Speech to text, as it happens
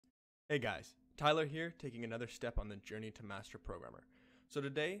Hey guys, Tyler here, taking another step on the journey to Master Programmer. So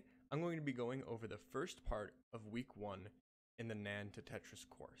today, I'm going to be going over the first part of Week 1 in the Nand2Tetris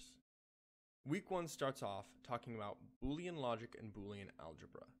course. Week 1 starts off talking about Boolean Logic and Boolean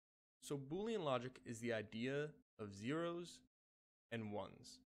Algebra. So Boolean Logic is the idea of zeros and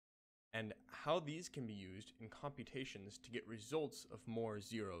ones, and how these can be used in computations to get results of more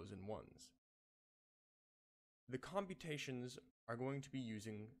zeros and ones. The computations are going to be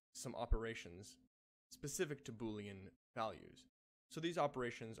using some operations specific to Boolean values. So these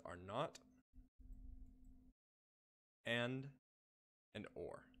operations are not, and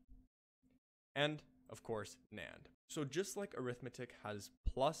or. And, of course, NAND. So just like arithmetic has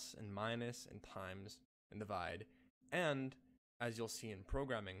plus and minus and times and divide, and, as you'll see in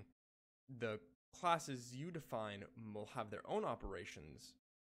programming, the classes you define will have their own operations.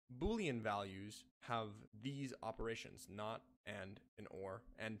 Boolean values have these operations, not, and or,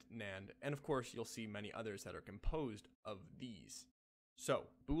 and NAND, and of course you'll see many others that are composed of these. So,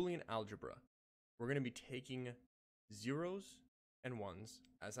 Boolean algebra, we're going to be taking zeros and ones,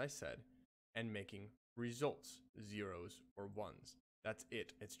 as I said, and making results, zeros or ones. That's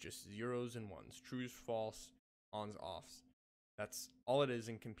it. It's just zeros and ones, trues, false, ons, offs. That's all it is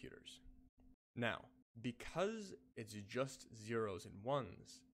in computers. Now, because it's just zeros and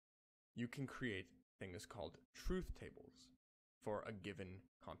ones, you can create things called truth tables for a given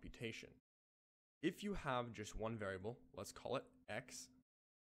computation. If you have just one variable, let's call it x,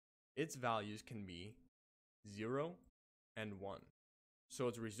 its values can be 0 and 1. So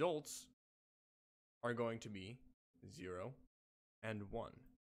its results are going to be 0 and 1.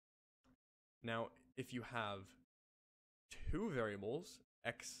 Now, if you have two variables,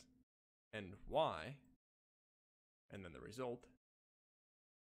 x and y, and then the result,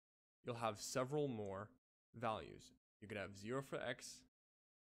 you'll have several more values. You could have 0 for x,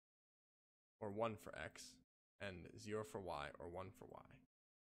 or 1 for x, and 0 for y, or 1 for y.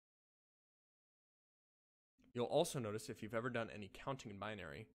 You'll also notice if you've ever done any counting in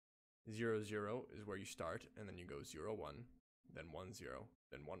binary, 0, 0 is where you start, and then you go 0, 1, then 1, 0,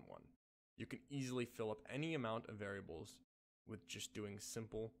 then 1, 1. You can easily fill up any amount of variables with just doing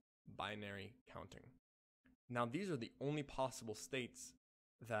simple binary counting. Now, these are the only possible states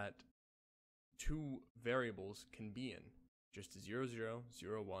that two variables can be in, just 0, 0,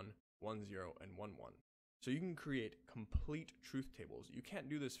 0, 1, 1, 0, and 1, 1. So you can create complete truth tables. You can't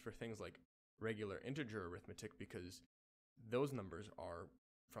do this for things like regular integer arithmetic because those numbers are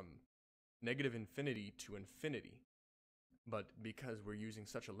from negative infinity to infinity. But because we're using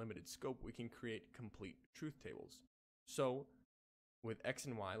such a limited scope, we can create complete truth tables. So with x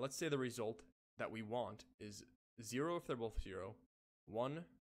and y, let's say the result that we want is 0 if they're both 0, 1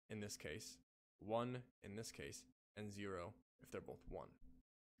 in this case, 1 in this case, and 0 if they're both 1.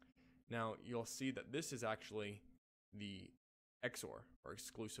 Now, you'll see that this is actually the XOR, or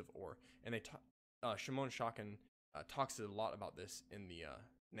exclusive OR, and Shimon Shakin talks a lot about this in the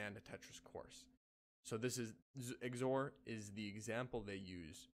Nand2Tetris course. So this is, XOR is the example they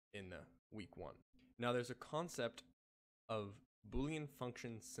use in week 1. Now, there's a concept of Boolean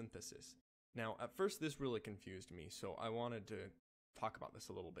function synthesis. Now, at first this really confused me, so I wanted to talk about this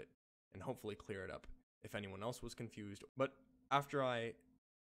a little bit and hopefully clear it up if anyone else was confused. But after I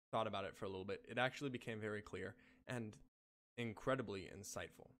thought about it for a little bit, it actually became very clear and incredibly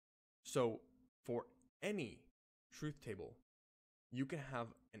insightful. So for any truth table, you can have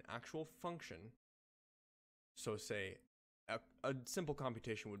an actual function. So say a simple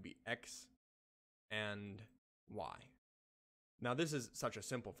computation would be x and y. Now this is such a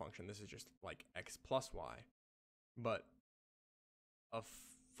simple function. This is just like x plus y. But a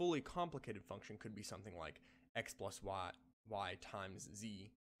fully complicated function could be something like x plus y times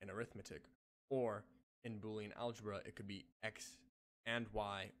z in arithmetic, or in Boolean algebra, it could be x and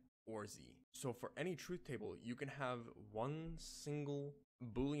y or z. So for any truth table, you can have one single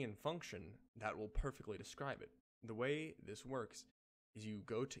Boolean function that will perfectly describe it. The way this works is you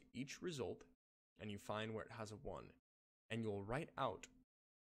go to each result and you find where it has a 1, and you'll write out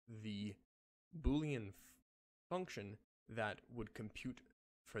the Boolean function that would compute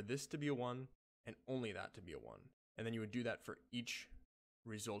for this to be a 1 and only that to be a 1. And then you would do that for each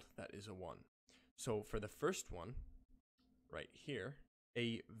result that is a 1. So for the first one, right here,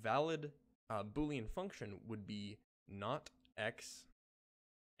 a valid Boolean function would be not x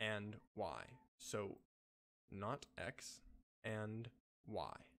and y. So not x and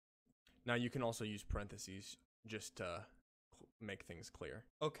y. Now you can also use parentheses just to make things clear.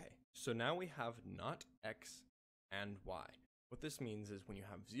 Okay, so now we have not x and y. What this means is when you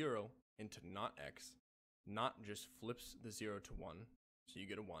have 0 into not x, not just flips the 0 to 1, so you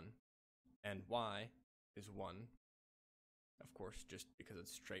get a 1, and y is 1. Of course, just because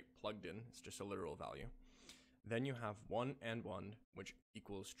it's straight plugged in, it's just a literal value. Then you have 1 and 1, which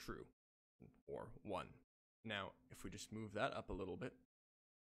equals true, or 1. Now, if we just move that up a little bit,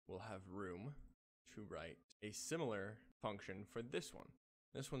 we'll have room to write a similar function for this one.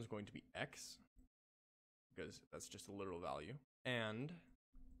 This one's going to be x, because that's just a literal value, and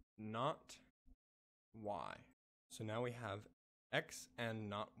not y. So now we have x and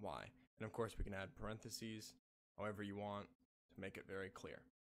not y. And of course, we can add parentheses however you want to make it very clear.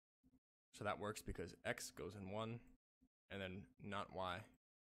 So that works because x goes in 1, and then not y,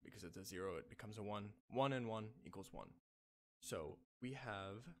 because it's a 0, it becomes a 1. 1 and 1 equals 1. So we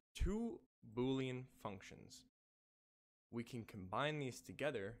have two Boolean functions. We can combine these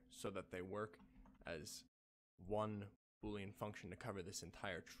together so that they work as one Boolean function to cover this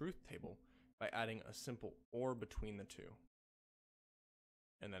entire truth table by adding a simple or between the two.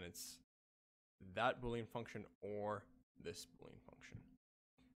 And then it's that Boolean function or this Boolean function.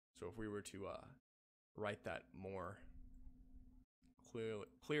 So if we were to write that more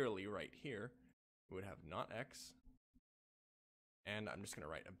clearly right here, we would have not x, and I'm just going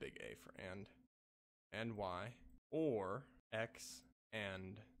to write a big A for and y, or x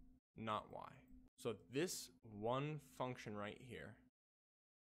and not y. So this one function right here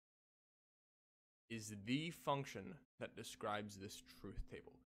is the function that describes this truth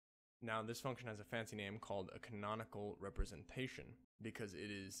table. Now, this function has a fancy name called a canonical representation because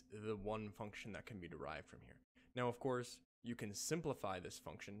it is the one function that can be derived from here. Now, of course, you can simplify this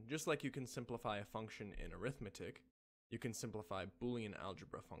function, just like you can simplify a function in arithmetic. You can simplify Boolean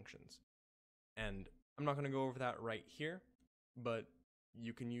algebra functions. And I'm not going to go over that right here, but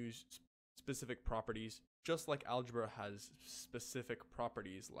you can use specific properties, just like algebra has specific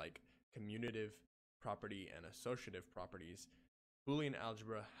properties like commutative property and associative properties. Boolean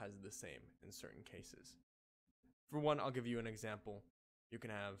algebra has the same in certain cases. For one, I'll give you an example. You can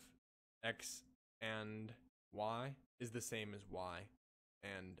have x and y is the same as y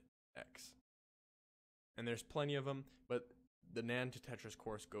and x. And there's plenty of them, but the Nand2Tetris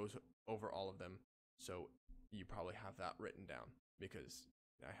course goes over all of them, so you probably have that written down because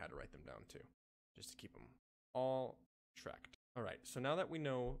I had to write them down too, just to keep them all tracked. All right, so now that we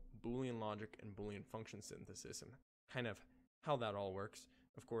know Boolean logic and Boolean function synthesis and kind of how that all works,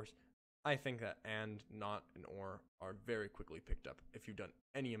 of course, I think that and, not, and or are very quickly picked up. If you've done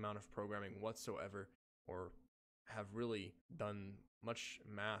any amount of programming whatsoever or have really done much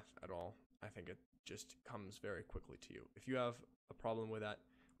math at all, I think it just comes very quickly to you. If you have a problem with that,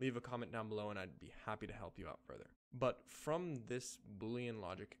 leave a comment down below and I'd be happy to help you out further. But from this Boolean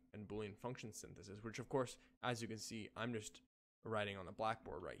logic and Boolean function synthesis, which of course, as you can see, I'm just writing on the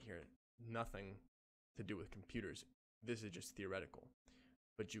blackboard right here, nothing to do with computers. This is just theoretical.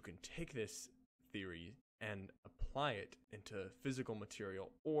 But you can take this theory and apply it into physical material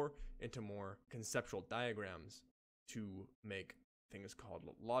or into more conceptual diagrams to make things called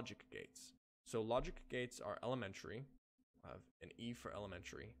logic gates. So logic gates are elementary, have an E for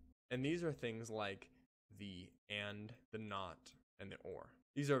elementary, and these are things like the and, the not, and the or.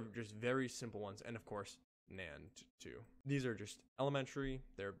 These are just very simple ones, and of course, NAND too. These are just elementary,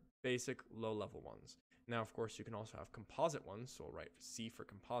 they're basic, low-level ones. Now, of course, you can also have composite ones, so we'll write C for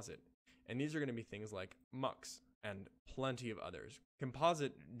composite, and these are going to be things like mux and plenty of others.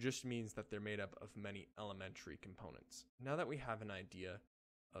 Composite just means that they're made up of many elementary components. Now that we have an idea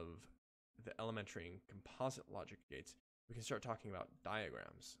of the elementary and composite logic gates, we can start talking about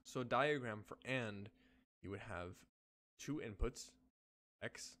diagrams. So a diagram for AND, you would have two inputs,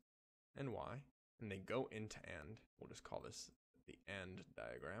 X and Y, and they go into AND. We'll just call this the AND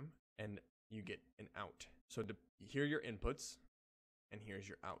diagram, and you get an out. So here are your inputs, and here's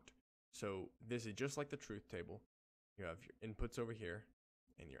your out. So this is just like the truth table. You have your inputs over here,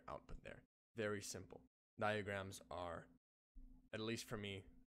 and your output there. Very simple. Diagrams are, at least for me,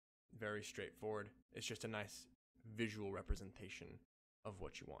 very straightforward. It's just a nice visual representation of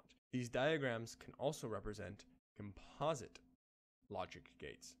what you want. These diagrams can also represent composite logic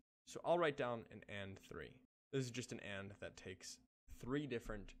gates. So I'll write down an AND 3. This is just an AND that takes 3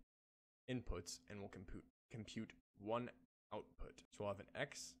 different inputs and will compute one output. So I'll have an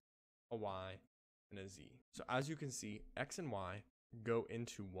X, a Y, and a Z. So as you can see, X and Y go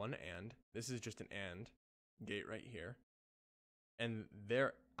into one AND. This is just an AND gate right here. And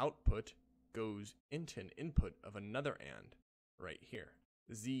their output goes into an input of another AND right here.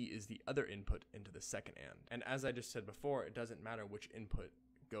 Z is the other input into the second AND. And as I just said before, it doesn't matter which input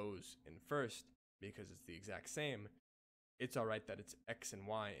goes in first because it's the exact same. It's all right that it's X and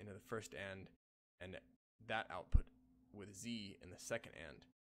Y into the first AND and that output with Z in the second AND.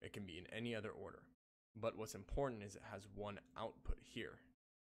 It can be in any other order. But what's important is it has one output here.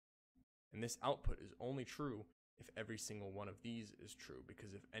 And this output is only true if every single one of these is true,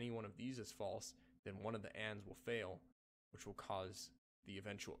 because if any one of these is false, then one of the ands will fail, which will cause the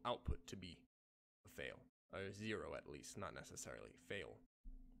eventual output to be a fail, or 0 at least, not necessarily fail.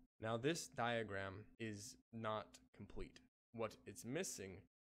 Now this diagram is not complete. What it's missing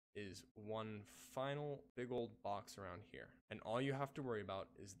is one final big old box around here. And all you have to worry about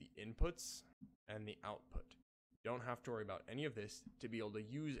is the inputs and the output. You don't have to worry about any of this to be able to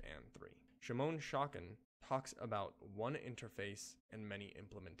use AND3. Shimon Shakin talks about one interface and many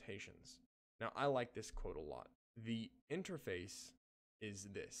implementations. Now I like this quote a lot. The interface is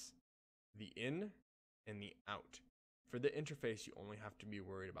this: the in and the out. For the interface, you only have to be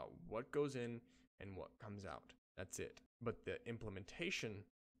worried about what goes in and what comes out. That's it. But the implementation,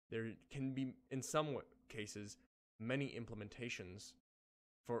 there can be, in some cases, many implementations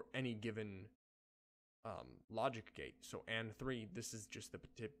for any given logic gate. So AND3, this is just the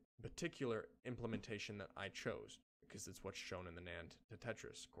particular implementation that I chose, because it's what's shown in the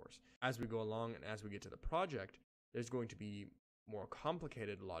Nand2Tetris course. As we go along and as we get to the project, there's going to be more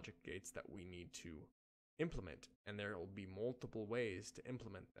complicated logic gates that we need to implement, and there will be multiple ways to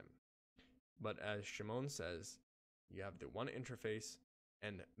implement them. But as Shimon says, you have the one interface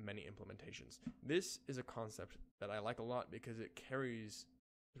and many implementations. This is a concept that I like a lot because it carries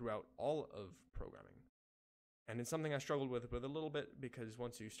throughout all of programming. And it's something I struggled with a little bit, because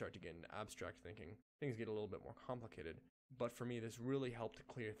once you start to get into abstract thinking, things get a little bit more complicated. But for me, this really helped to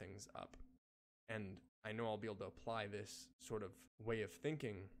clear things up. And I know I'll be able to apply this sort of way of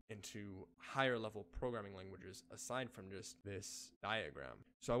thinking into higher level programming languages aside from just this diagram.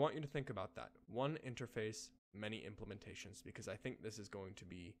 So I want you to think about that. One interface, many implementations, because I think this is going to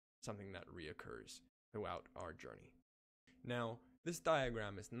be something that reoccurs throughout our journey. Now, this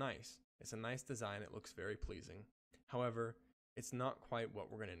diagram is nice. It's a nice design. It looks very pleasing. However, it's not quite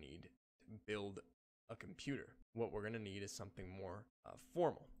what we're going to need to build a computer. What we're going to need is something more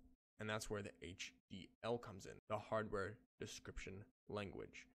formal. And that's where the HDL comes in, the hardware description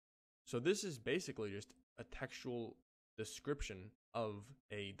language. So this is basically just a textual description of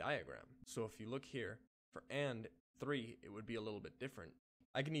a diagram. So if you look here, for AND3, it would be a little bit different.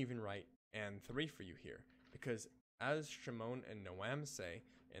 I can even write AND3 for you here, because as Shimon and Noam say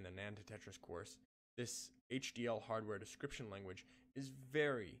in the Nand2Tetris course, this HDL hardware description language is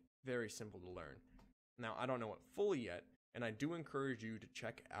very, very simple to learn. Now, I don't know it fully yet, and I do encourage you to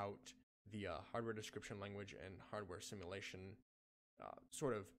check out the hardware description language and hardware simulation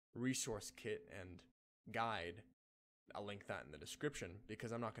sort of resource kit and guide. I'll link that in the description,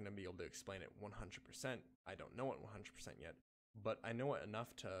 because I'm not going to be able to explain it 100%. I don't know it 100% yet, but I know it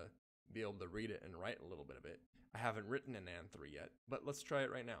enough to be able to read it and write a little bit of it. I haven't written an AND3 yet, but let's try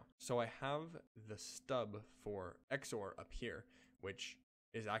it right now. So I have the stub for XOR up here, which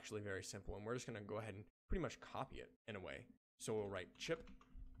is actually very simple, and we're just going to go ahead and pretty much copy it in a way. So we'll write chip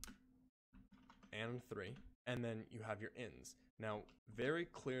AND3, and then you have your ins. Now, very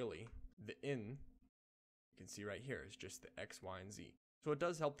clearly, the in, you can see right here, is just the X, Y, and Z. So it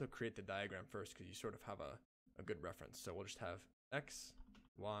does help to create the diagram first, because you sort of have a good reference. So we'll just have X,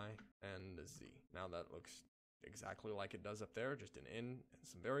 Y, and Z. Now that looks exactly like it does up there, just an in and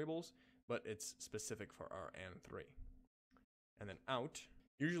some variables, but it's specific for our AND3. And then out,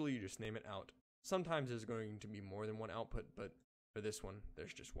 usually you just name it out. Sometimes there's going to be more than one output, but for this one,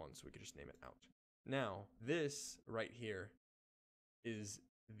 there's just one, so we could just name it out. Now, this right here is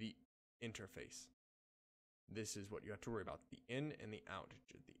the interface. This is what you have to worry about, the in and the out,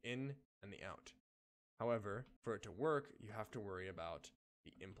 the in and the out. However, for it to work, you have to worry about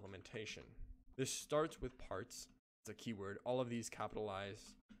the implementation. This starts with parts. It's a keyword. All of these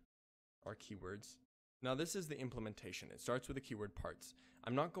capitalized are keywords. Now this is the implementation. It starts with the keyword parts.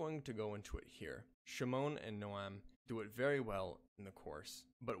 I'm not going to go into it here. Shimon and Noam do it very well in the course,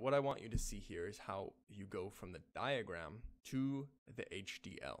 but what I want you to see here is how you go from the diagram to the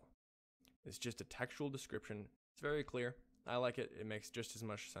HDL. It's just a textual description. It's very clear. I like it. It makes just as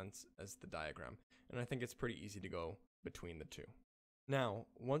much sense as the diagram, and I think it's pretty easy to go between the two. Now,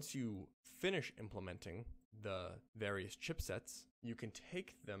 once you finish implementing the various chipsets, you can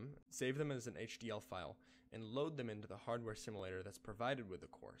take them, save them as an HDL file, and load them into the hardware simulator that's provided with the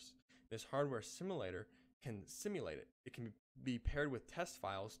course. This hardware simulator can simulate it. It can be paired with test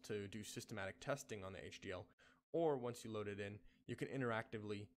files to do systematic testing on the HDL, or once you load it in, you can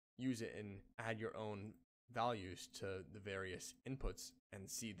interactively use it and add your own values to the various inputs and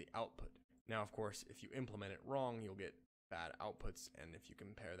see the output. Now, of course, if you implement it wrong, you'll get bad outputs, and if you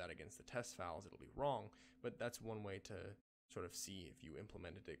compare that against the test files, it'll be wrong, but that's one way to sort of see if you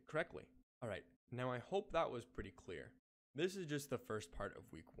implemented it correctly. Alright, now I hope that was pretty clear. This is just the first part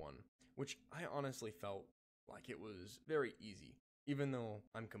of week 1, which I honestly felt like it was very easy, even though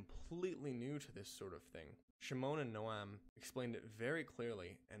I'm completely new to this sort of thing. Shimon and Noam explained it very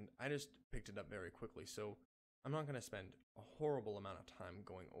clearly, and I just picked it up very quickly, so I'm not going to spend a horrible amount of time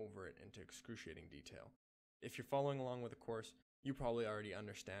going over it into excruciating detail. If you're following along with the course, you probably already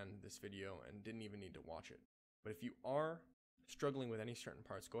understand this video and didn't even need to watch it. But if you are struggling with any certain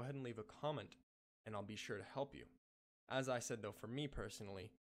parts, go ahead and leave a comment, and I'll be sure to help you. As I said though, for me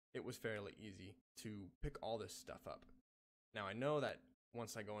personally, it was fairly easy to pick all this stuff up. Now I know that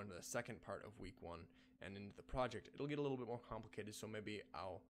once I go into the second part of week 1 and into the project, it'll get a little bit more complicated, so maybe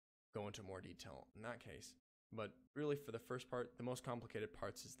I'll go into more detail in that case. But really for the first part, the most complicated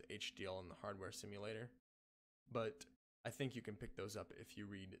parts is the HDL and the hardware simulator. But I think you can pick those up if you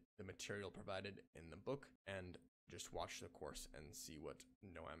read the material provided in the book and just watch the course and see what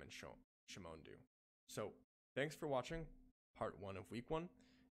Noam and Shimon do. So thanks for watching part 1 of week 1,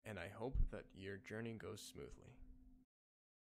 and I hope that your journey goes smoothly.